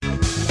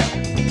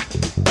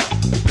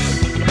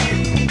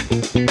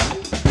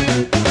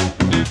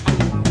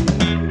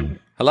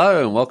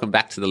Hello and welcome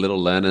back to the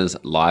Little Learners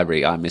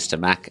Library. I'm Mr.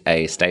 Mac,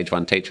 a Stage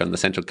 1 teacher on the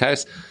Central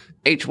Coast.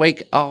 Each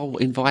week I'll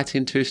invite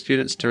in two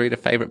students to read a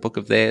favourite book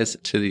of theirs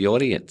to the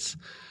audience.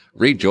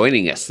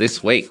 Rejoining us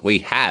this week we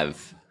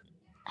have...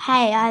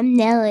 Hey, I'm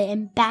Nellie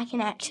and back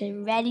in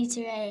action, ready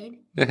to read.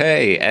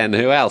 Hey, and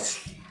who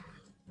else?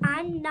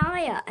 I'm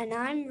Nyah and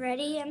I'm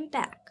ready and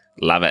back.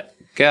 Love it.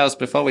 Girls,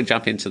 before we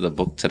jump into the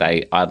book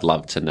today, I'd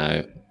love to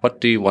know, what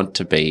do you want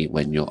to be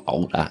when you're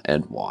older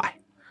and why?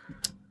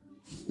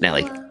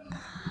 Nellie.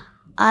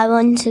 I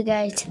want to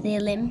go to the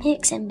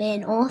Olympics and be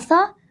an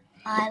author.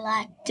 I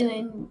like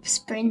doing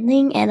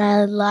sprinting and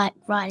I like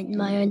writing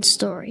my own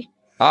story.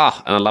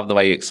 And I love the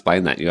way you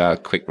explain that. You are a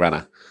quick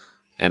runner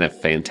and a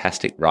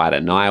fantastic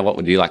writer. Nyah, what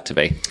would you like to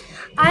be?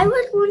 I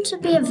would want to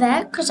be a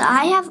vet because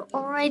I have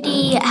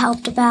already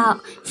helped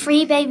about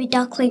 3 baby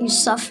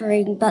ducklings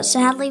suffering, but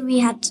sadly we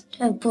had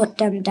to put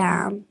them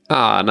down.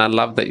 And I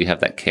love that you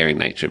have that caring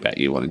nature about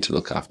you wanting to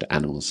look after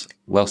animals.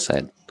 Well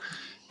said.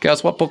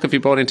 Girls, what book have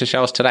you brought in to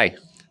show us today?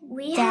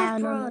 We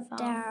have brought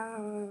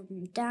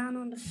Down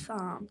on the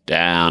Farm.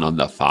 Down on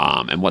the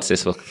Farm. And what's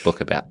this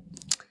book about?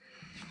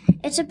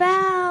 It's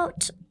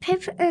about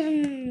Pip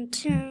and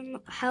Tim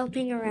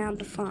helping around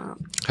the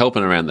farm.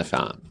 Helping around the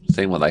farm,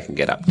 seeing what they can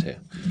get up to.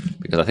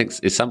 Because I think,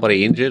 is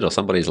somebody injured or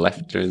somebody's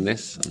left during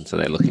this? And so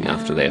they're looking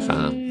after their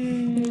farm.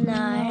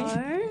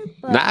 No.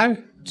 No?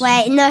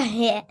 No.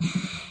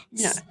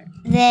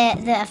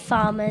 The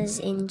farmer's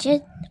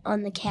injured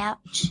on the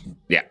couch.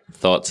 Yeah,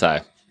 thought so.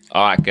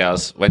 All right,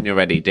 girls, when you're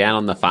ready, Down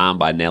on the Farm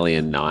by Nellie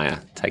and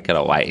Nyah. Take it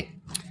away.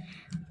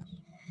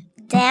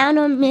 Down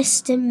on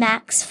Mr.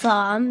 Mac's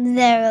farm,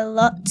 there are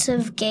lots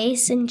of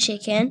geese and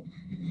chicken,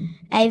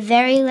 a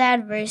very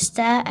loud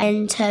rooster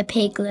and her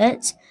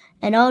piglets,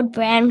 an old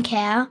brown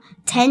cow,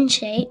 10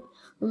 sheep,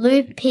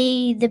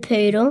 Loopy the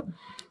poodle,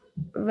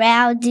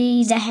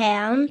 Rowdy the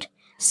hound,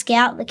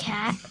 Scout the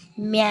cat,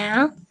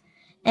 Meow,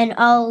 an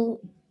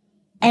owl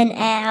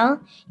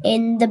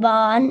in the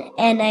barn,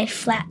 and a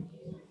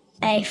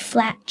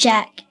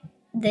flapjack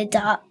the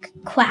duck,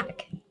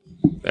 Quack.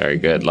 Very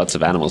good. Lots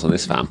of animals on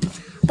this farm.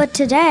 But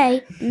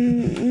today,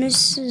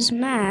 Mrs.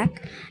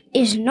 Mac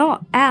is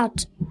not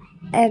out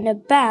and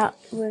about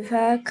with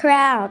her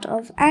crowd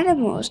of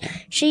animals.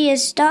 She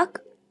is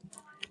stuck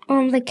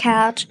on the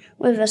couch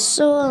with a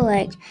sore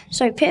leg,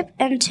 so Pip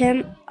and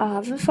Tim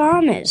are the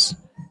farmers.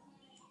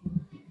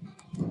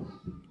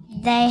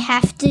 They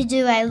have to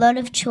do a lot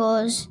of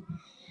chores.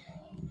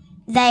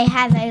 They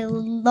have a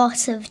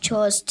lot of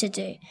chores to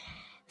do.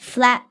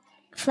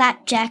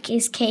 Flapjack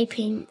is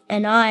keeping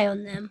an eye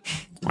on them.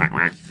 Quack,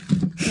 quack.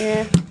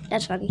 Yeah,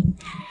 that's funny.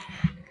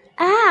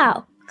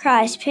 Ow!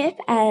 Cries Pip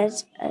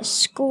as a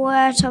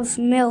squirt of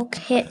milk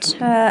hits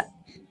her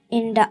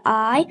in the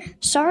eye.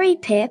 Sorry,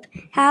 Pip.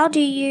 How do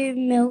you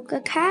milk a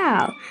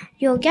cow?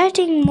 You're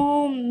getting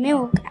more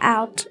milk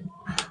out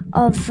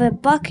of the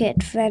bucket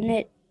than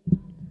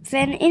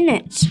in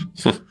it.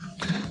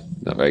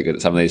 Not very good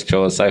at some of these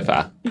chores so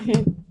far.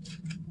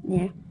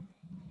 Yeah.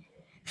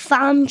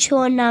 Farm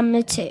chore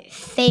number 2.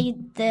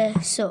 Feed the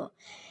saw.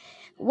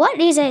 What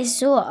is a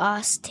saw?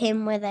 Asked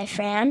Tim with a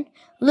frown.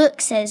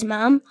 Look, says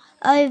Mum,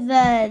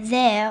 over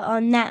there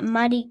on that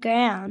muddy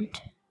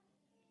ground.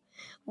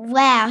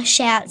 Wow,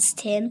 shouts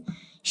Tim.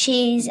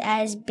 She's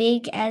as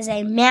big as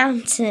a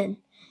mountain.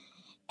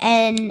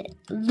 And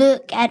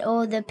look at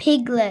all the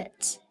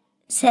piglets,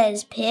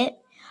 says Pip.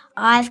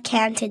 I've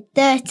counted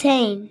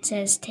 13,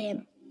 says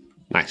Tim.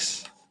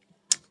 Nice.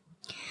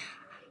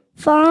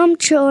 Farm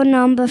chore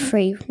number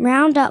 3.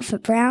 Round up for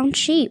brown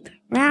sheep.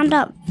 Round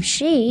up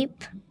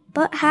sheep?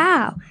 But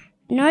how?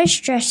 No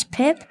stress,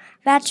 Pip.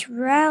 That's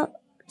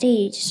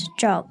Rowdy's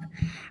job.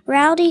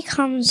 Rowdy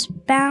comes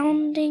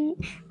bounding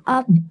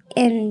up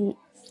and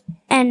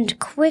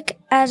quick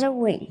as a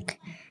wink.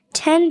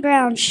 10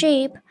 brown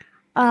sheep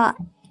are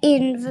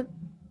in the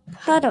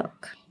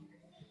paddock.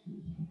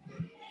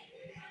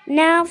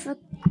 Now the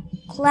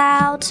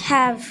clouds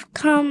have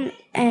come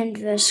and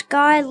the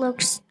sky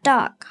looks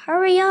dark.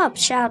 Hurry up,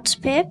 shouts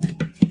Pip.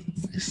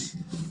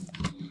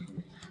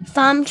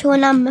 Farm chore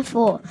number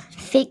 4.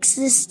 Fix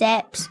the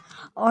steps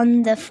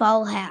on the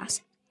foal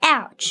house.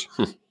 Ouch.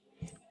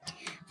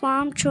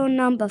 Farm chore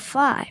number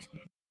 5.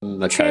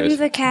 The Trim toes.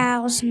 the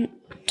cow's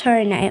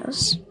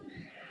toenails.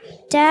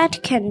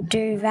 Dad can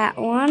do that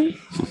one.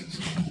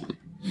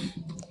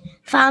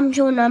 Farm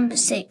chore number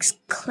 6.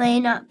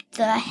 Clean up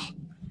the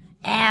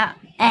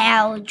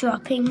owl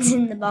droppings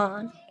in the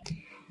barn.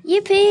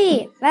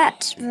 Yippee!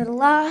 That's the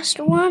last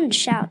one,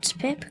 shouts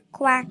Pip.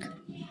 Quack.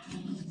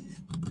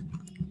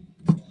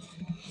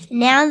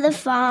 Now the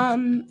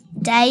farm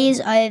day is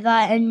over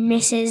and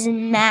Mrs.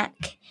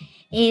 Mac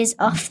is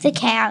off the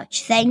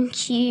couch.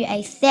 Thank you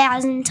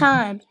 1,000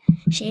 times,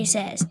 she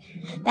says.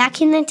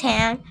 Back in the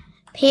town,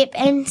 Pip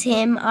and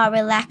Tim are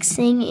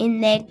relaxing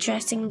in their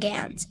dressing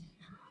gowns.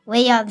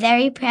 We are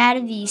very proud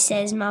of you,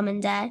 says Mum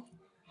and Dad.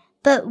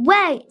 But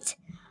wait!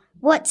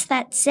 What's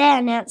that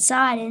sound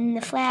outside in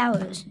the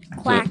flowers?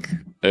 Quack.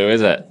 Who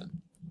is it?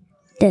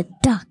 The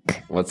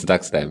duck. What's the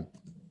duck's name?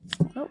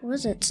 What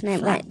was its name?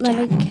 Let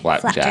me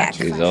Flapjack.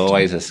 He's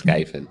always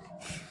escaping.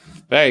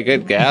 Very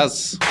good,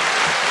 gals.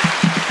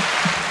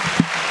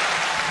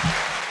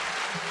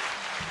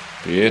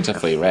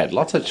 Beautifully read.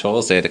 Lots of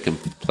chores there to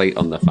complete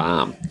on the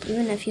farm.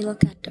 Even if you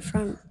look at the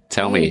front.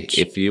 Tell me,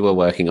 if you were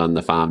working on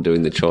the farm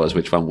doing the chores,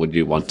 which one would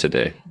you want to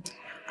do?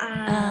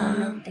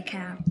 Milk the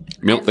cow.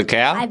 Milk the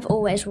cow? I've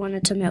always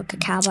wanted to milk a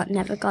cow, but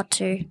never got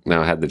to.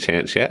 No, I had the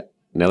chance yet.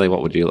 Nellie,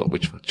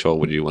 which chore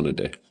would you want to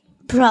do?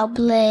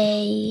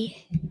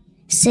 Probably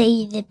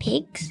see the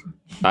pigs.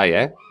 Oh,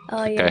 yeah?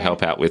 Oh, yeah. Go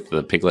help out with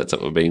the piglets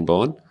that were being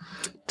born.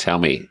 Tell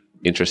me,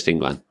 interesting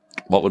one.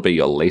 What would be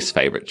your least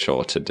favourite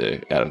chore to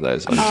do out of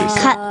those ones?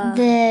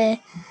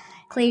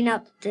 Clean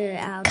up the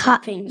Cut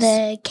droppings.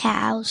 the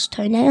cow's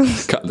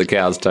toenails. Cut the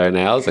cow's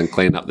toenails and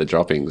clean up the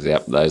droppings.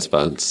 Yep, those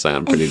ones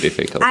sound pretty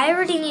difficult. I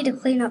already need to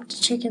clean up the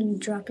chicken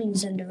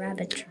droppings and the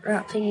rabbit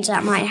droppings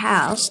at my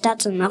house.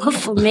 That's enough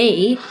for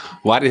me.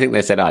 Why do you think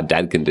they said our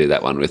dad can do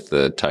that one with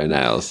the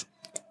toenails?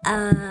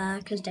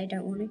 Because they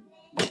don't want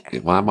to.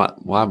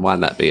 Why might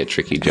that be a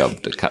tricky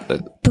job to cut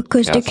the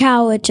Because the cows?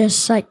 cow would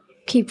just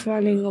keep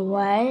running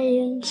away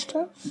and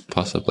stuff.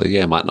 Possibly,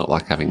 yeah. Might not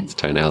like having its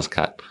toenails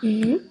cut.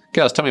 Mm-hmm.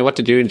 Girls, tell me, what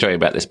did you enjoy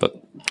about this book?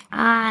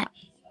 I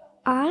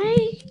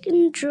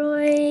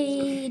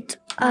enjoyed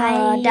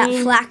that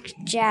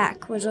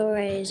Flapjack was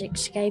always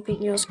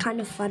escaping. It was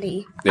kind of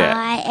funny. Yeah.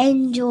 I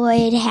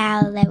enjoyed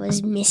how there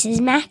was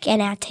Mrs. Mac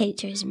and our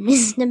teacher is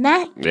Mr.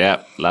 Mac.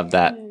 Yeah, love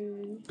that.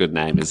 Good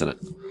name, isn't it?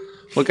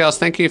 Well, girls,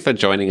 thank you for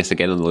joining us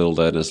again on the Little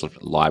Learners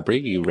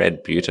Library. You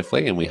read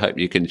beautifully, and we hope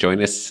you can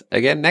join us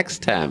again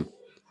next time.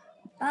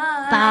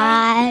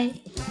 Bye.